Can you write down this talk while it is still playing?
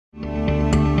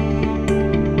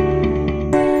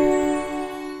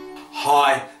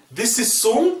This is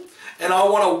Seung, and I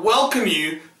want to welcome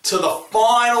you to the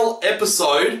final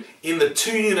episode in the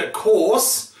 2-unit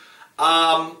course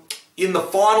in the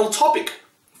final topic,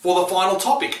 for the final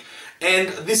topic. And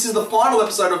this is the final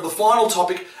episode of the final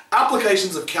topic,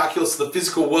 applications of calculus to the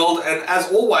physical world. And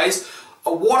as always,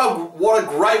 what a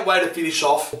great way to finish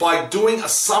off by doing a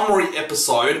summary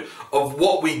episode of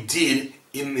what we did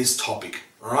in this topic.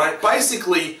 All right,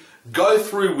 basically go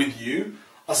through with you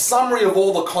a summary of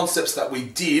all the concepts that we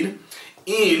did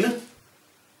in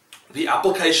the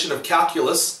application of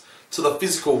calculus to the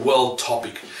physical world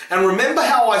topic. And remember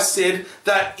how I said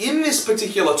that in this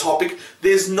particular topic,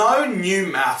 there's no new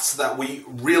maths that we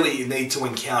really need to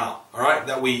encounter, all right,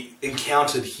 that we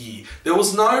encountered here. There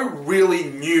was no really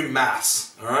new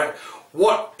maths, all right.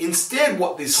 What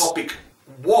this topic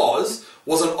was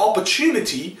an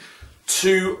opportunity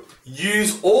to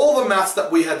use all the maths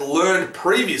that we had learned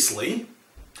previously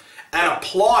and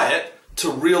apply it to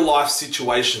real life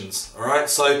situations, all right?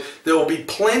 So there will be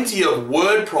plenty of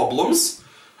word problems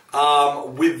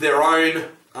with their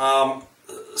own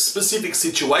specific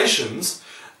situations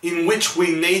in which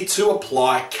we need to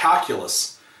apply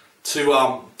calculus to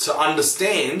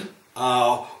understand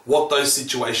what those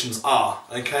situations are,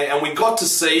 okay? And we got to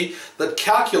see that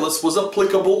calculus was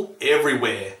applicable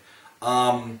everywhere.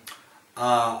 But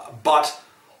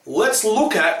let's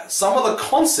look at some of the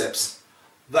concepts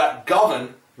that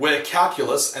govern where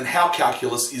calculus and how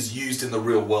calculus is used in the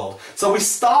real world. So we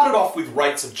started off with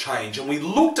rates of change, and we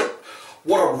looked at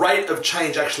what a rate of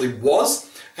change actually was.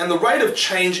 And the rate of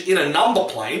change in a number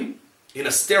plane, in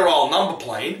a sterile number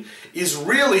plane, is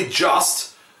really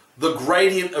just the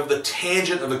gradient of the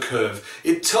tangent of a curve.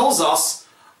 It tells us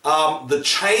the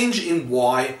change in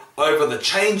y over the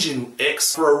change in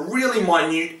x for a really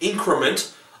minute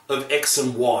increment of x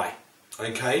and y,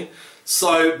 okay?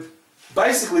 So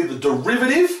basically the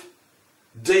derivative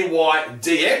dy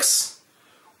dx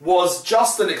was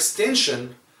just an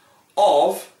extension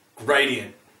of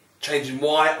gradient, change in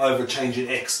y over change in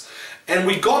x. And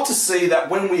we got to see that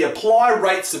when we apply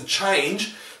rates of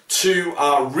change to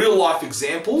real life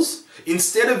examples,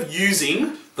 instead of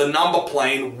using the number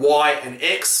plane y and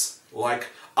x, like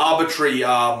arbitrary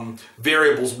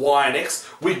variables y and x,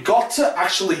 we got to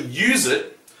actually use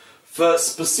it for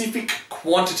specific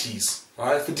quantities,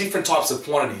 right? For different types of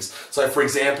quantities. So for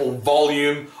example,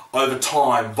 volume over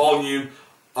time, volume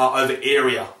over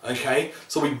area, okay?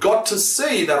 So we got to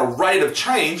see that a rate of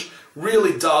change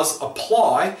really does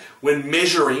apply when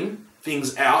measuring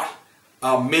things out,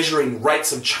 measuring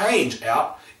rates of change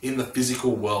out in the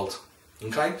physical world.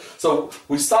 Okay, so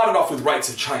we started off with rates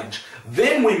of change.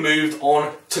 Then we moved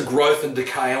on to growth and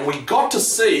decay, and we got to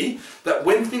see that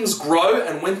when things grow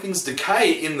and when things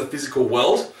decay in the physical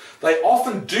world, they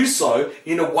often do so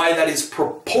in a way that is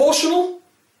proportional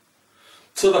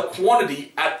to the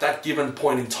quantity at that given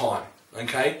point in time.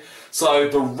 Okay, so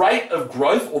the rate of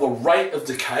growth or the rate of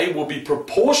decay will be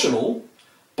proportional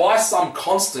by some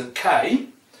constant k,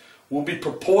 will be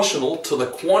proportional to the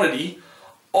quantity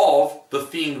of the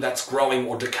thing that's growing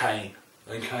or decaying,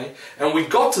 okay? And we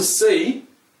got to see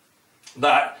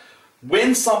that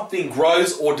when something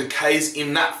grows or decays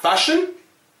in that fashion,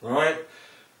 right,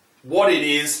 what it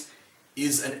is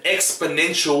an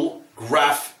exponential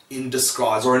graph in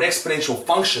disguise, or an exponential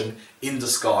function in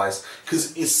disguise.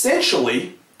 Because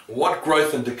essentially, what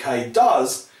growth and decay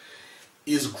does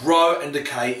is grow and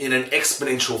decay in an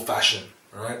exponential fashion.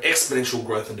 Right? Exponential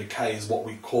growth and decay is what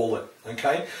we call it,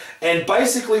 okay? And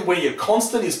basically where your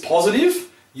constant is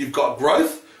positive, you've got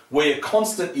growth. Where your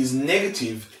constant is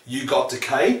negative, you got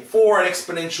decay. For an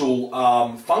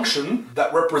exponential function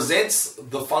that represents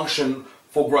the function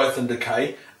for growth and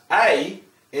decay, A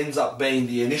ends up being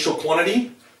the initial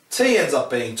quantity, T ends up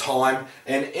being time,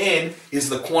 and N is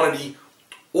the quantity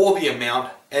or the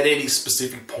amount at any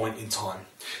specific point in time.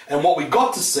 And what we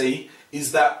got to see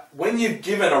is that when you've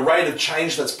given a rate of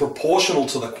change that's proportional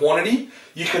to the quantity,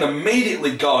 you can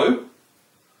immediately go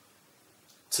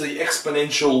to the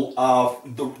exponential,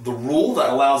 the rule that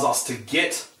allows us to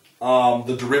get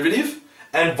the derivative,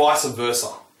 and vice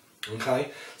versa.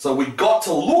 Okay, so we got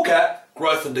to look at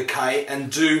growth and decay and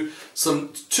do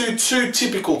some two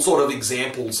typical sort of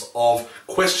examples of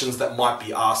questions that might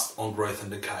be asked on growth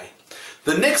and decay.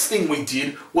 The next thing we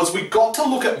did was we got to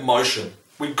look at motion.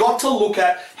 We got to look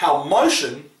at how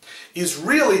motion is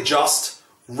really just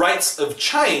rates of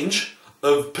change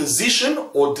of position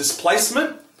or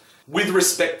displacement with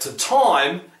respect to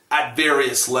time at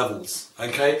various levels,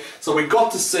 okay? So we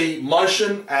got to see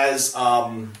motion as,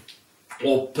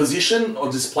 or position or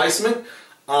displacement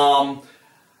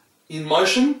in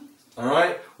motion, all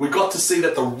right? We got to see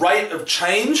that the rate of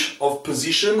change of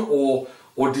position or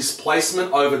or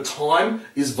displacement over time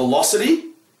is velocity,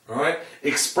 all right,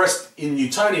 expressed in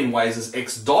Newtonian ways as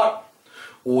x dot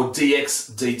or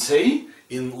dx dt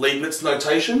in Leibniz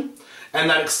notation, and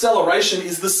that acceleration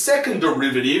is the second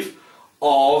derivative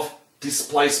of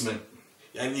displacement.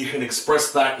 And you can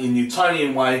express that in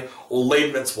Newtonian way or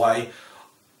Leibniz way,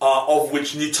 of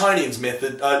which Newtonian's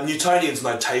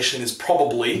notation is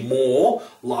probably more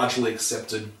largely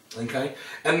accepted. Okay,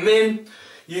 and then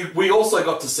we also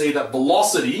got to see that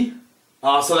velocity,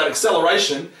 so that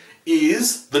acceleration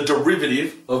is the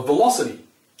derivative of velocity.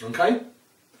 Okay,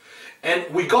 and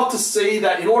we got to see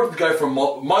that in order to go from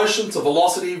motion to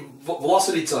velocity,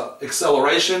 velocity to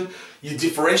acceleration, you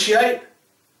differentiate.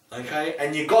 Okay,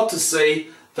 and you got to see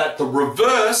that the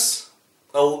reverse,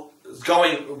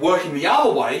 working the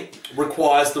other way,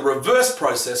 requires the reverse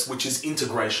process, which is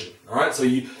integration. All right, so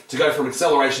to go from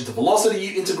acceleration to velocity,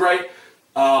 you integrate.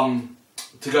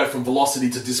 To go from velocity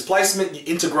to displacement, you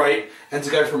integrate, and to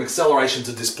go from acceleration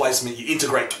to displacement, you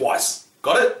integrate twice.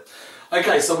 Got it?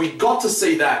 Okay, so we got to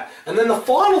see that. And then the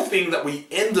final thing that we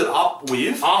ended up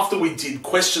with, after we did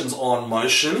questions on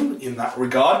motion in that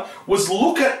regard, was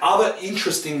look at other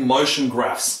interesting motion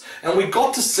graphs. And we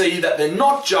got to see that they're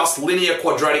not just linear,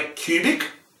 quadratic, cubic,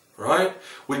 right?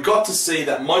 We got to see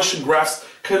that motion graphs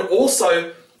can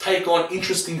also take on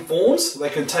interesting forms. They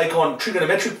can take on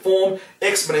trigonometric form,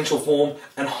 exponential form,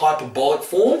 and hyperbolic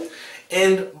form.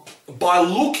 And by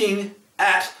looking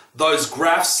at those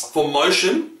graphs for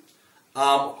motion,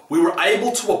 we were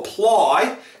able to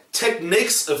apply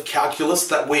techniques of calculus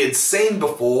that we had seen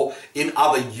before in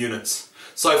other units.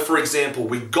 So for example,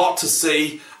 we got to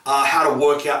see how to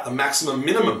work out the maximum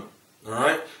minimum, all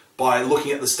right, by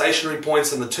looking at the stationary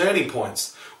points and the turning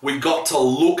points. We got to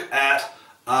look at,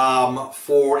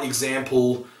 for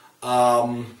example,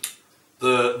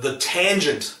 the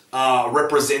tangent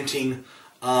representing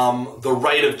the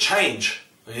rate of change,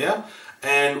 yeah?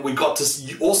 And we got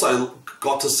to also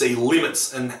got to see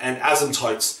limits and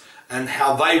asymptotes and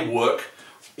how they work,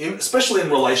 especially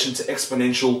in relation to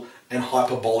exponential and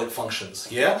hyperbolic functions,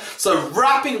 yeah? So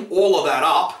wrapping all of that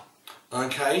up,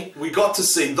 okay, we got to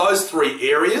see those three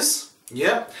areas,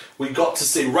 yeah? We got to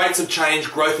see rates of change,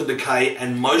 growth and decay,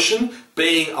 and motion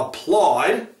being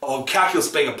applied, or calculus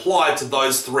being applied to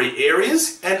those three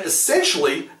areas, and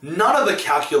essentially none of the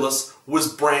calculus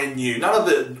was brand new. None of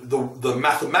the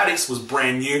mathematics was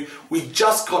brand new. We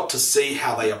just got to see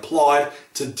how they applied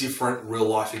to different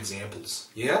real-life examples,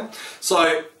 yeah?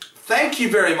 So thank you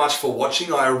very much for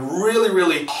watching. I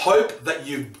really hope that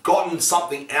you've gotten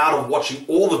something out of watching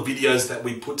all the videos that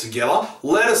we put together.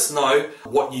 Let us know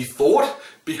what you thought,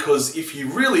 because if you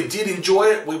really did enjoy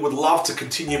it, we would love to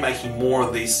continue making more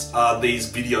of these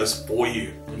videos for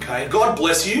you. Okay? God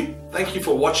bless you. Thank you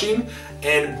for watching,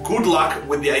 and good luck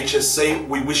with the HSC.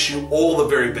 We wish you all the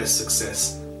very best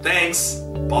success. Thanks.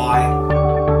 Bye.